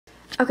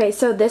Okay,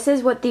 so this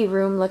is what the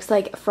room looks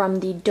like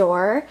from the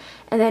door,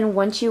 and then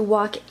once you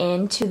walk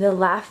in to the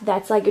left,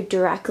 that's like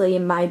directly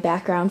my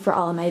background for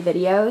all of my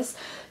videos.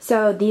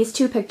 So these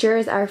two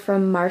pictures are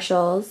from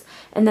Marshall's,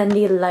 and then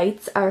the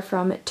lights are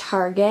from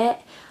Target.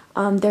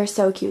 They're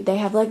so cute. They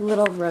have like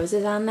little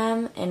roses on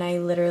them, and I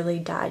literally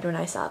died when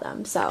I saw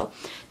them. So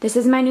this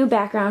is my new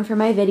background for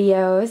my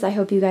videos. I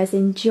hope you guys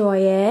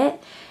enjoy it.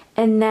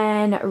 And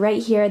then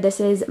right here, this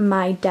is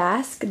my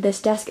desk.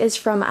 This desk is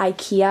from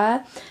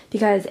Ikea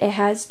because it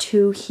has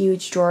two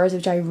huge drawers,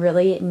 which I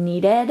really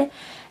needed.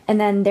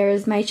 And then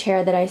there's my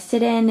chair that I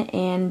sit in,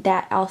 and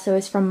that also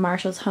is from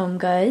Marshall's Home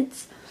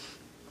Goods.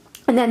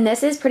 And then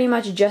this is pretty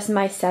much just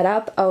my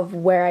setup of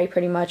where I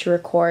pretty much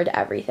record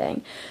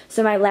everything.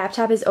 So my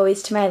laptop is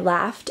always to my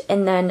left,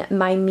 and then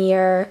my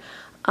mirror,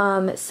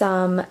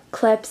 some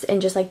clips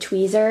and just like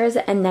tweezers,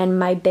 and then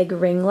my big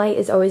ring light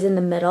is always in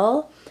the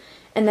middle.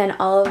 And then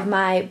all of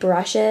my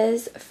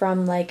brushes,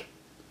 from like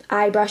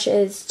eye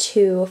brushes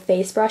to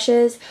face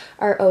brushes,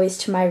 are always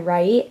to my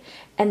right.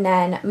 And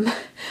then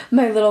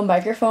my little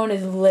microphone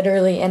is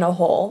literally in a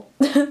hole,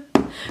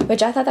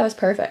 which I thought that was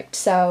perfect.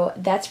 So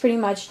that's pretty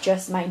much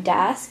just my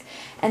desk.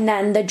 And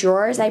then the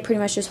drawers, I pretty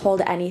much just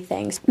hold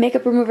anything.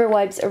 Makeup remover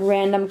wipes,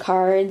 random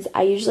cards.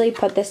 I usually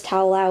put this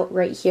towel out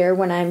right here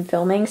when I'm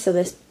filming so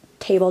this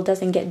table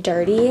doesn't get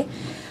dirty.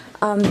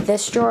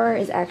 This drawer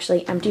is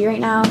actually empty right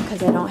now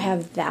because I don't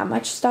have that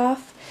much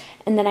stuff.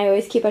 And then I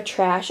always keep a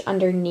trash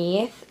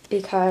underneath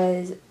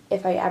because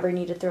if I ever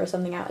need to throw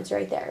something out, it's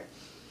right there.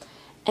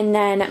 And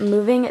then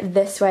moving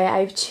this way, I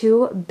have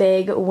two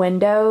big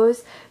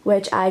windows,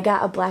 which I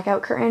got a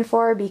blackout curtain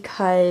for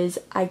because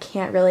I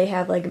can't really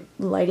have like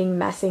lighting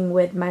messing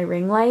with my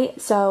ring light.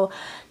 So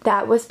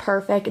that was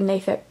perfect, and they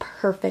fit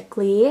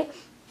perfectly.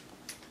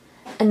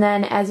 And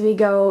then as we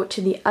go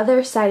to the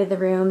other side of the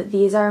room,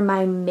 these are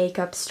my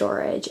makeup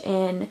storage,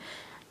 and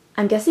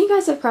I'm guessing you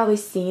guys have probably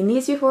seen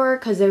these before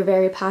because they're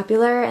very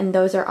popular, and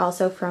those are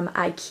also from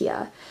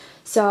Ikea.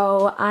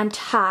 So on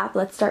top,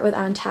 let's start with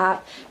on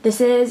top.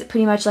 This is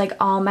pretty much like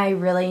all my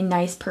really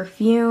nice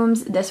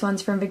perfumes. This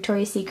one's from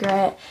Victoria's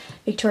Secret,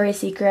 Victoria's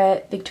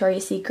Secret,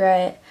 Victoria's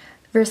Secret,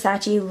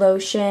 Versace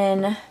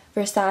lotion,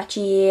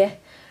 Versace,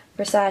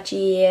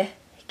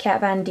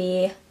 Kat Von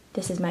D.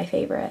 This is my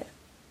favorite.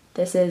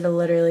 This is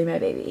literally my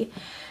baby.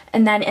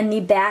 And then in the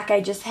back,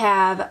 I just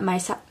have my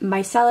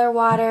micellar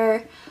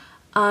water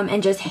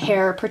and just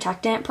hair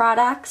protectant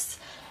products.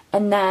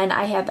 And then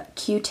I have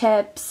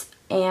Q-tips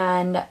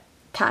and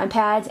cotton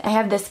pads. I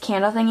have this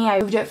candle thingy. I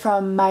moved it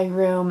from my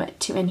room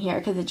to in here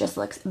because it just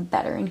looks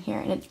better in here,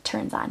 and it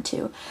turns on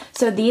too.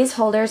 So these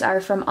holders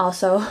are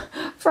also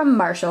from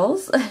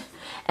Marshall's.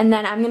 And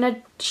then I'm going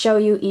to show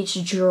you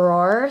each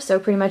drawer. So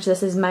pretty much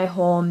this is my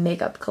whole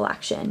makeup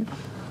collection.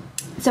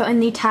 So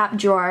in the top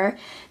drawer,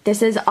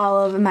 this is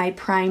all of my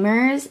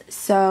primers.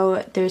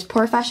 So there's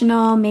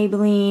Professional,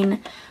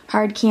 Maybelline,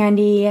 Hard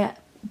Candy,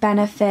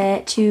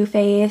 Benefit, Too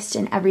Faced,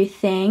 and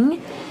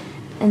everything.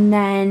 And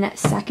then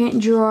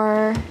second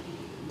drawer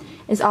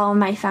is all of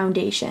my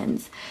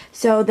foundations.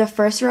 So the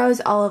first row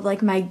is all of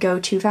like my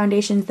go-to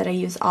foundations that I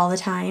use all the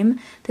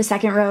time. The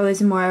second row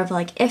is more of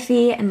like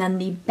iffy, and then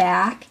the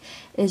back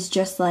is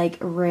just like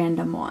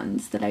random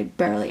ones that I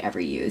barely ever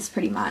use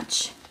pretty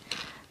much.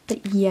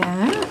 But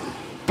yeah.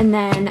 And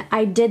then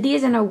I did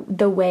these in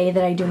the way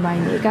that I do my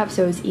makeup,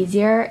 so it was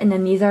easier. And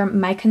then these are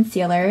my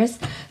concealers.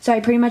 So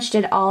I pretty much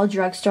did all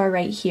drugstore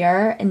right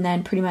here, and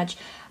then pretty much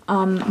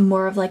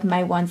more of like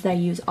my ones that I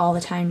use all the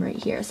time right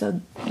here.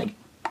 So like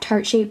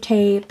Tarte Shape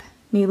Tape,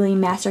 Maybelline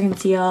Master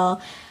Conceal,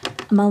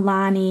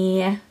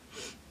 Milani.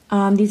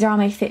 These are all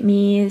my Fit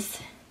Me's.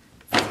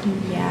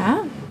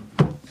 Yeah.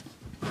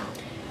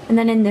 And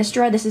then in this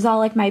drawer, this is all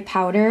like my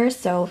powders.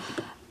 So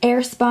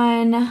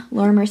Airspun,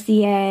 Laura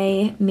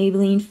Mercier,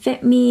 Maybelline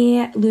Fit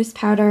Me, Loose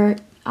Powder,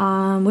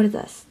 what is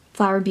this?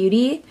 Flower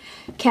Beauty,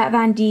 Kat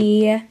Von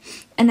D,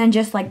 and then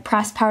just like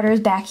pressed powders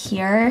back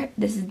here.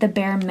 This is the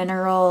Bare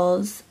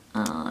Minerals,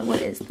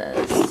 what is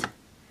this?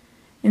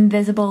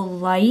 Invisible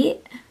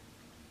Light.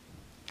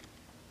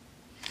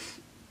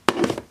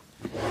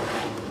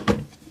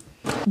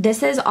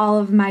 This is all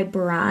of my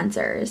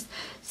bronzers.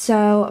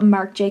 So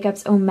Marc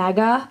Jacobs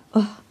Omega,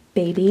 oh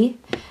baby,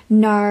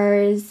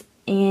 NARS,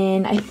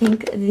 and I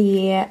think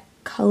the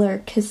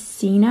color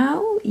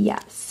Casino,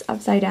 yes,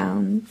 upside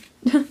down.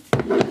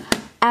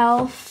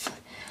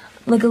 Elf,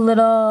 like a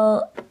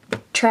little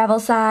travel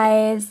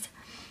size,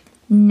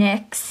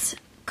 NYX,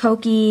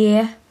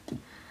 Kokie,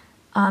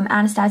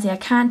 Anastasia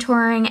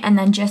contouring, and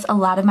then just a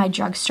lot of my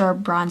drugstore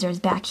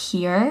bronzers back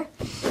here.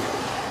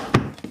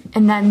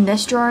 And then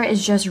this drawer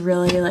is just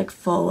really like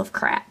full of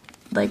crap.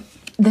 Like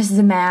this is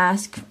a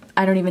mask,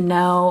 I don't even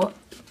know.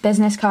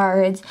 Business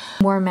cards,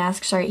 more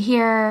masks right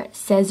here,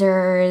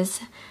 scissors,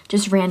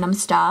 just random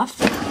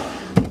stuff.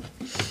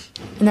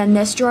 And then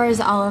this drawer is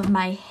all of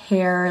my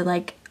hair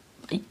like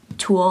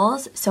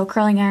tools. So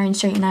curling iron,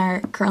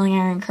 straightener, curling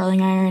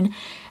iron,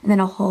 and then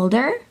a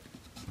holder.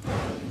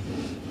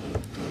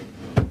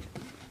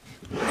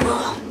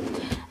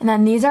 And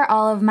then these are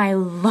all of my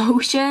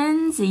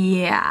lotions.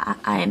 Yeah,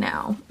 I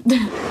know.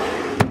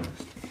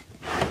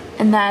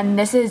 And then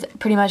this is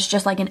pretty much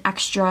just like an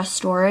extra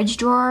storage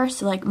drawer.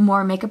 So like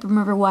more makeup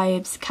remover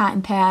wipes,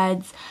 cotton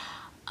pads,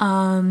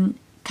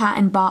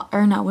 cotton ball,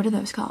 or no, what are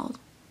those called?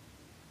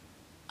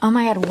 Oh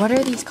my god, what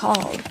are these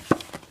called?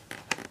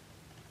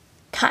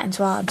 Cotton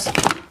swabs.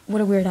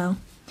 What a weirdo.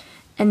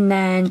 And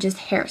then just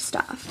hair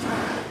stuff.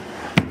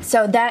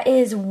 So that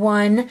is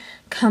one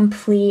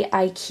complete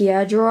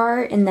IKEA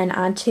drawer, and then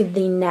on to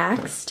the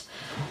next.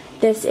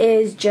 This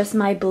is just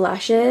my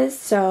blushes,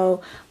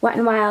 so Wet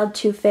n Wild,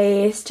 Too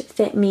Faced,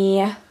 Fit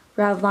Me,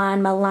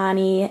 Revlon,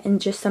 Milani,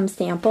 and just some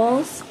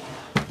samples.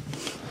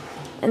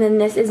 And then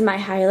this is my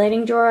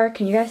highlighting drawer.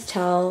 Can you guys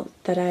tell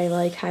that I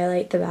like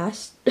highlight the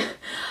best?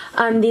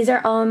 These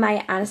are all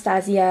my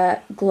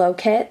Anastasia glow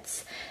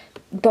kits.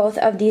 Both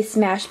of these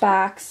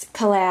Smashbox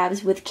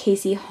collabs with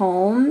Casey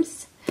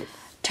Holmes,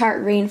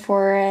 Tarte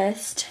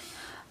Rainforest,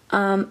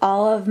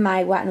 all of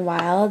my Wet n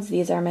Wilds.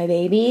 These are my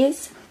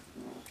babies.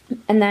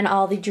 And then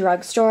all the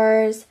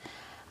drugstores,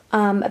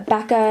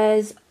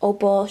 Becca's,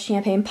 Opal,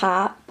 Champagne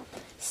Pop,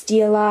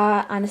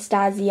 Stila,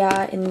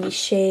 Anastasia in the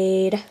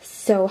shade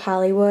So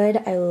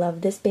Hollywood. I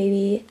love this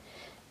baby.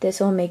 This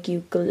will make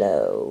you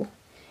glow.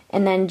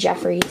 And then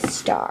Jeffree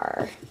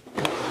Star.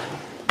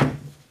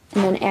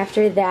 And then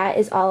after that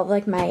is all of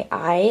like my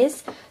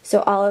eyes.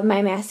 So all of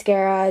my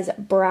mascaras,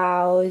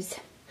 brows,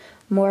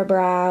 more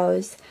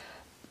brows,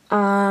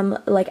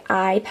 like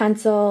eye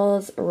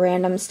pencils,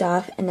 random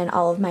stuff, and then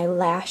all of my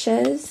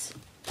lashes.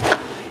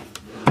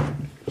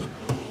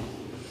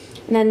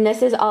 And then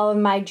this is all of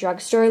my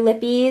drugstore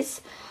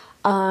lippies.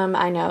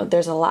 I know,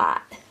 there's a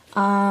lot.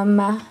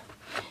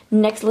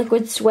 NYX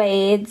Liquid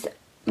Suedes,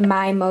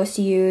 my most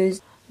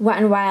used, Wet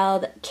n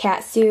Wild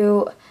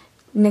Catsuit,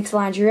 NYX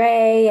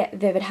Lingerie,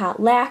 Vivid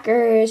Hot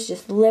Lacquers,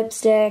 just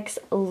lipsticks,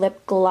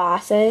 lip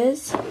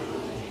glosses.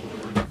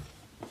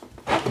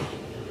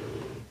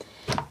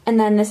 And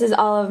then this is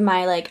all of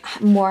my like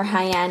more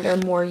high-end or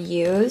more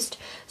used.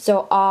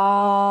 So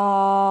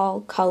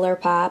all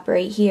ColourPop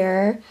right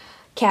here.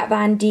 Kat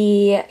Von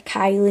D,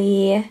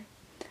 Kylie,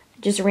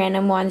 just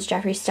random ones,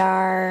 Jeffree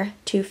Star,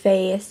 Too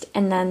Faced,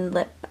 and then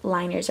lip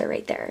liners are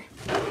right there.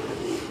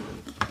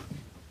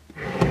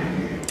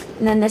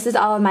 And then this is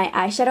all of my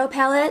eyeshadow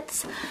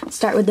palettes.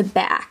 Start with the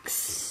backs.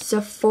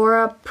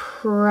 Sephora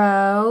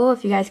Pro,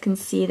 if you guys can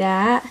see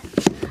that.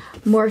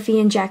 Morphe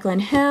and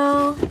Jaclyn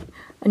Hill.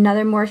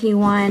 Another Morphe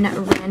one,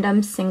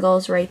 random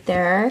singles right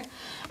there.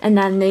 And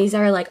then these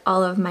are like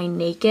all of my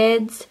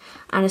nakeds.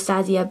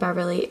 Anastasia,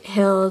 Beverly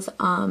Hills,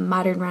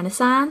 Modern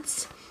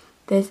Renaissance.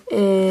 This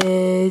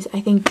is,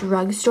 I think,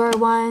 drugstore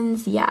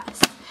ones, yes.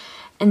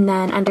 And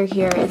then under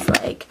here is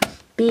like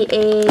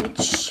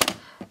BH,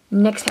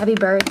 NYX Happy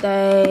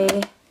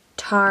Birthday,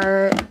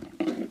 Tarte,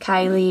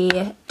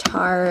 Kylie,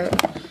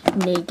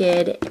 Tarte,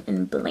 Naked,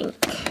 and Blink.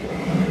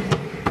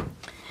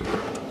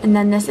 And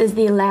then this is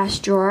the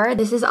last drawer.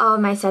 This is all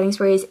of my setting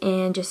sprays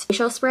and just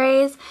facial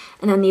sprays.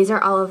 And then these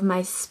are all of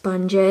my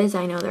sponges.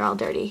 I know they're all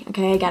dirty.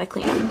 Okay, I gotta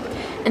clean them.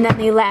 And then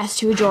the last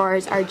two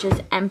drawers are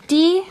just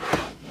empty.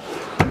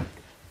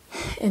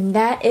 And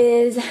that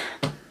is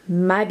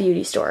my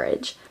beauty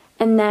storage.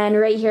 And then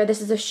right here, this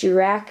is a shoe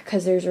rack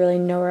because there's really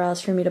nowhere else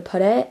for me to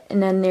put it.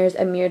 And then there's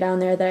a mirror down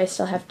there that I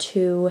still have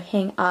to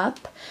hang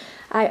up.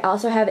 I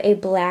also have a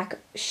black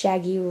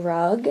shaggy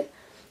rug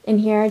in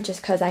here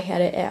just because I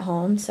had it at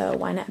home, so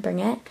why not bring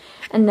it?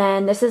 And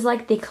then this is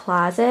like the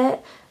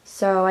closet,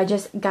 so I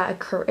just got a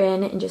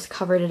curtain and just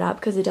covered it up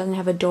because it doesn't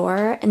have a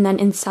door. And then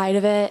inside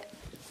of it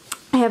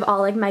I have all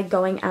like my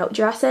going out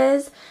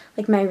dresses,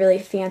 like my really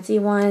fancy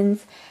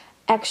ones,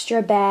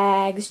 extra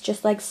bags,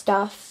 just like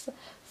stuff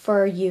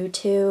for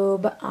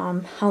YouTube,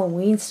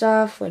 Halloween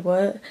stuff, like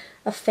what,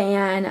 a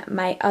fan,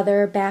 my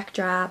other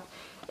backdrop,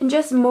 and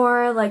just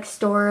more like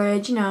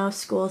storage, you know,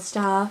 school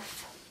stuff.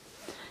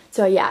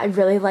 So yeah, I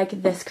really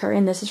like this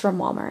curtain. This is from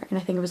Walmart, and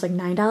I think it was like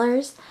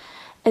 $9.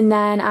 And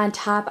then on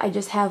top, I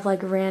just have like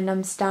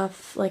random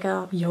stuff, like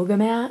a yoga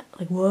mat.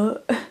 Like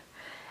what?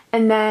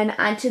 And then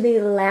onto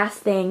the last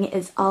thing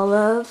is all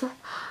of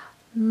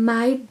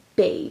my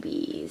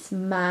babies,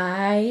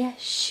 my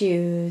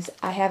shoes.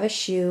 I have a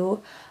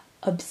shoe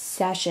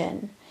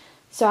obsession.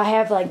 So I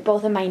have like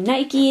both of my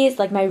Nikes,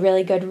 like my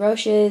really good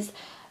Roches,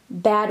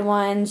 bad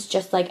ones,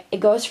 just like it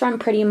goes from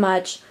pretty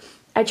much,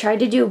 I tried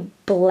to do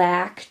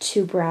black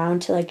to brown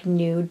to like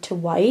nude to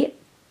white.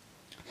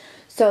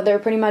 So they're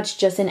pretty much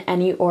just in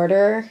any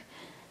order.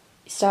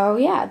 So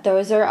yeah,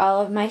 those are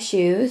all of my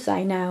shoes.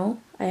 I know,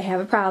 I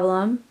have a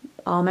problem.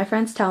 All my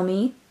friends tell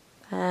me,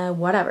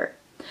 whatever.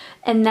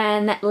 And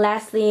then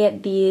lastly,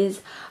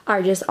 these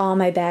are just all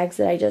my bags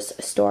that I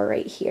just store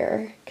right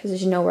here because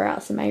there's nowhere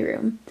else in my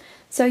room.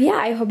 So yeah,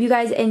 I hope you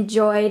guys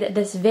enjoyed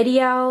this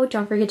video.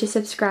 Don't forget to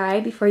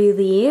subscribe before you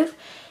leave,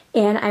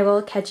 and I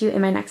will catch you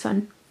in my next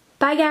one.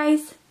 Bye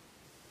guys!